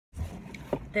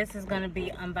This is going to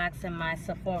be unboxing my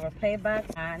Sephora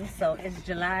Playbox. So it's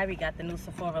July, we got the new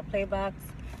Sephora Playbox.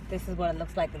 This is what it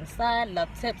looks like inside. Love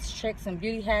tips, tricks, and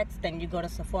beauty hacks. Then you go to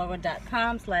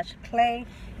sephora.com/play.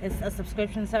 It's a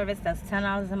subscription service that's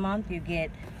 $10 a month. You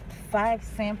get 5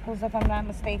 samples if I'm not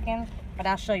mistaken. But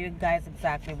I'll show you guys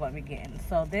exactly what we're getting.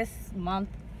 So this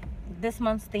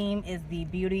month's theme is the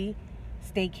beauty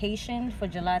staycation for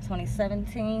July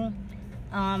 2017.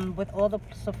 With all the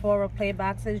Sephora play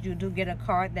boxes, you do get a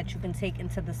card that you can take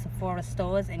into the Sephora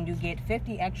stores, and you get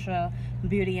 50 extra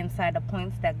beauty insider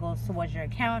points that goes towards your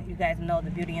account. You guys know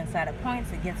the beauty insider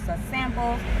points. It gets us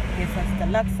samples, gets us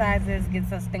deluxe sizes,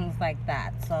 gets us things like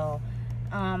that. So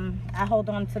I hold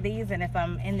on to these, and if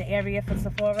I'm in the area for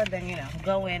Sephora, then you know,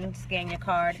 go in, scan your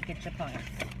card, get your points.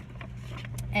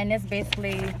 And it's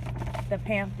basically the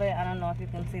pamphlet. I don't know if you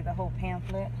can see the whole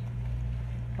pamphlet,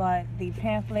 but the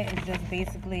pamphlet is just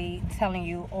basically telling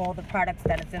you all the products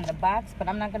that is in the box. But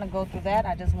I'm not going to go through that.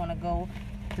 I just want to go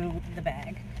through the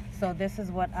bag. So this is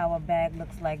what our bag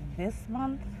looks like this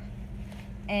month,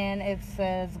 and it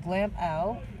says Glamp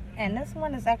Out. And this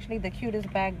one is actually the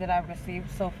cutest bag that I've received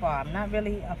so far. I'm not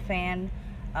really a fan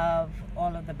of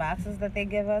all of the boxes that they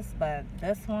give us, but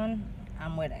this one,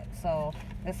 I'm with it. So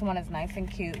this one is nice and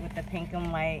cute with the pink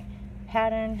and white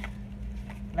pattern,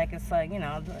 like it's like, you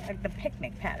know, like the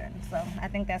picnic pattern. So I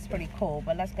think that's pretty cool.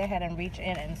 But let's go ahead and reach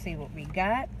in and see what we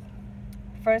got.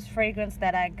 First fragrance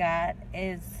that I got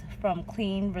is from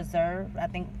Clean Reserve. I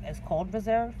think it's called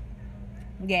Reserve.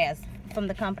 Yes, from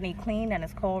the company Clean, and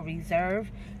it's called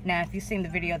Reserve. Now if you've seen the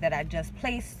video that I just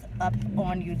placed up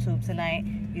on YouTube tonight,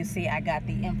 you see I got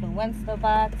the Influencer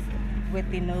box with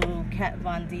the new Kat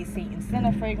Von D and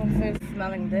Center fragrances.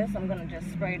 Smelling this, I'm gonna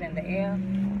just spray it in the air.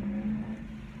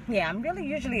 Yeah, I'm really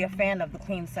usually a fan of the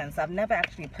Clean scents. I've never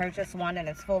actually purchased one in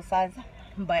its full size,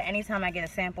 but anytime I get a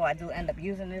sample, I do end up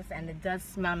using this, and it does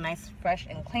smell nice, fresh,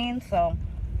 and clean. So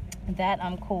that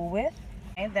I'm cool with.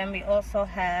 And then we also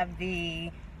have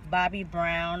the Bobbi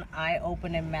Brown Eye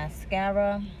Opening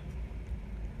Mascara.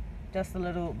 Just a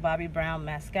little Bobbi Brown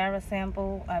mascara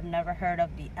sample. I've never heard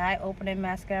of the Eye Opening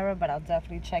Mascara, but I'll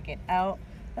definitely check it out.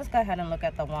 Let's go ahead and look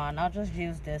at the wand. I'll just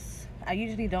use this. I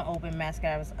usually don't open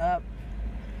mascaras up.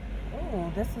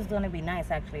 Ooh, this is going to be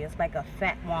nice actually. It's like a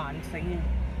fat wand, so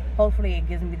hopefully it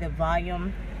gives me the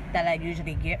volume that I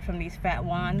usually get from these fat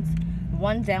wands.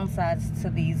 One downside to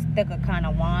these thicker kind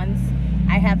of wands,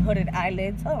 I have hooded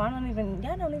eyelids. Oh, y'all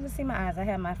don't even see my eyes. I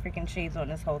have my freaking shades on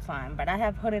this whole time, but I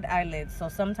have hooded eyelids, so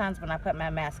sometimes when I put my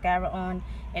mascara on,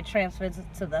 it transfers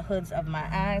to the hoods of my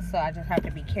eyes, so I just have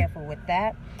to be careful with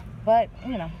that. But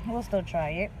you know, we'll still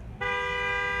try it.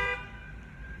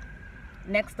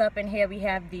 Next up in here we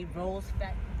have the Rose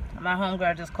Fat. My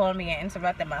homegirl just called me and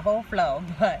interrupted my whole flow.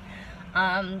 But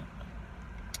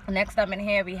next up in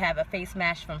here we have a face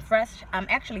mask from Fresh. I'm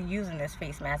actually using this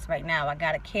face mask right now. I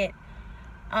got a kit.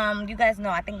 You guys know,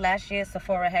 I think last year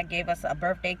Sephora had gave us a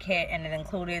birthday kit, and it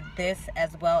included this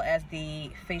as well as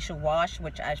the facial wash,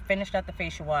 which I finished up the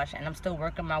facial wash, and I'm still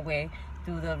working my way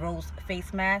through the Rose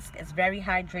face mask. It's very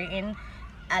hydrating.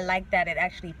 I like that it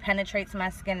actually penetrates my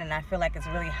skin, and I feel like it's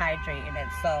really hydrating it.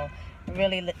 So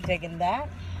really digging that.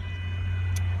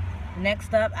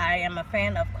 Next up, I am a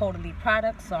fan of Caudalie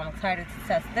products, so I'm excited to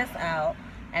test this out.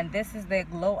 And this is their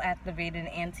Glow Activating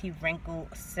Anti-Wrinkle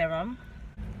Serum.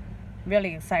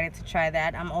 Really excited to try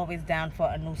that. I'm always down for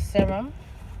a new serum.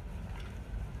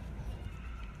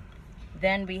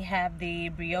 Then we have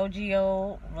the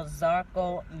Briogeo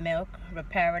Rosarco Milk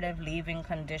Reparative Leave-In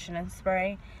Conditioning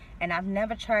Spray. And I've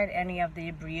never tried any of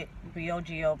the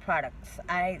Briogeo products.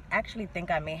 I actually think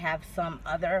I may have some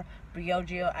other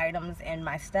Briogeo items in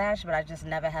my stash, but I just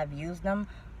never have used them.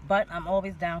 But I'm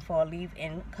always down for a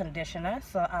leave-in conditioner,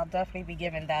 so I'll definitely be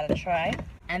giving that a try.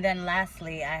 And then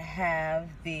lastly, I have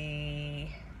the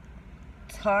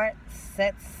Tarte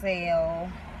Set Sail.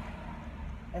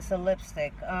 It's a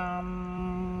lipstick,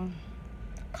 Color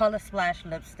Splash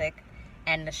lipstick.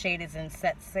 And the shade is in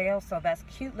Set Sail, so that's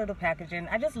cute little packaging.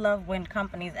 I just love when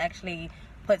companies actually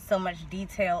put so much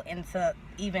detail into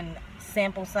even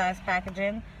sample size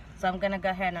packaging. So I'm gonna go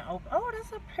ahead and open. Oh,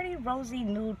 that's a pretty rosy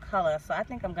nude color, so I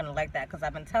think I'm gonna like that, because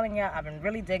I've been telling y'all I've been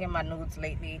really digging my nudes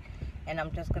lately, and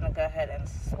I'm just gonna go ahead and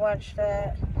swatch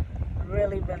that.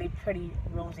 Really pretty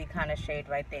rosy kind of shade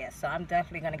right there. So I'm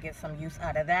definitely gonna get some use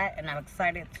out of that, and I'm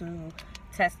excited to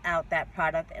test out that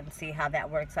product and see how that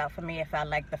works out for me. If I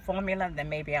like the formula, then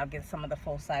maybe I'll get some of the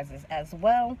full sizes as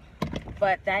well.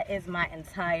 But that is my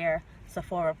entire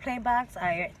Sephora Playbox.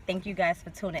 I thank you guys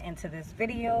for tuning into this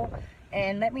video,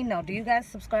 and let me know, do you guys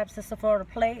subscribe to Sephora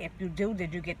Play? If you do,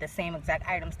 did you get the same exact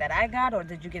items that I got, or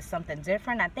did you get something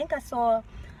different? I think I saw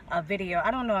a video.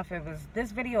 I don't know if it was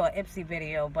this video or Ipsy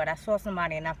video, but I saw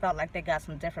somebody and I felt like they got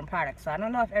some different products. So I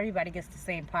don't know if everybody gets the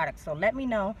same product. So let me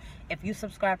know if you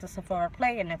subscribe to Sephora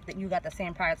Play and if you got the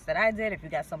same products that I did. If you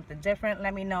got something different,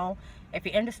 let me know. If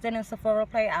you're interested in Sephora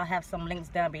Play, I'll have some links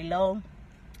down below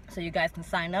so you guys can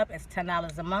sign up. It's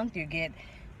 $10 a month. You get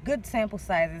good sample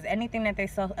sizes. Anything that they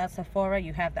sell at Sephora,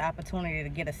 you have the opportunity to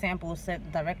get a sample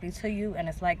sent directly to you, and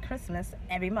it's like Christmas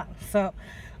every month. So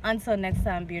until next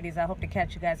time, beauties, I hope to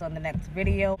catch you guys on the next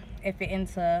video. If you're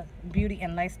into beauty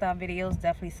and lifestyle videos,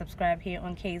 definitely subscribe here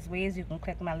on Kay's Ways. You can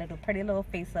click my pretty little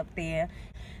face up there.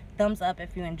 Thumbs up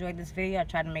if you enjoyed this video. I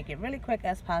try to make it really quick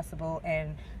as possible,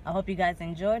 and I hope you guys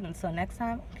enjoyed. Until next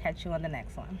time, catch you on the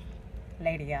next one.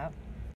 Later, y'all.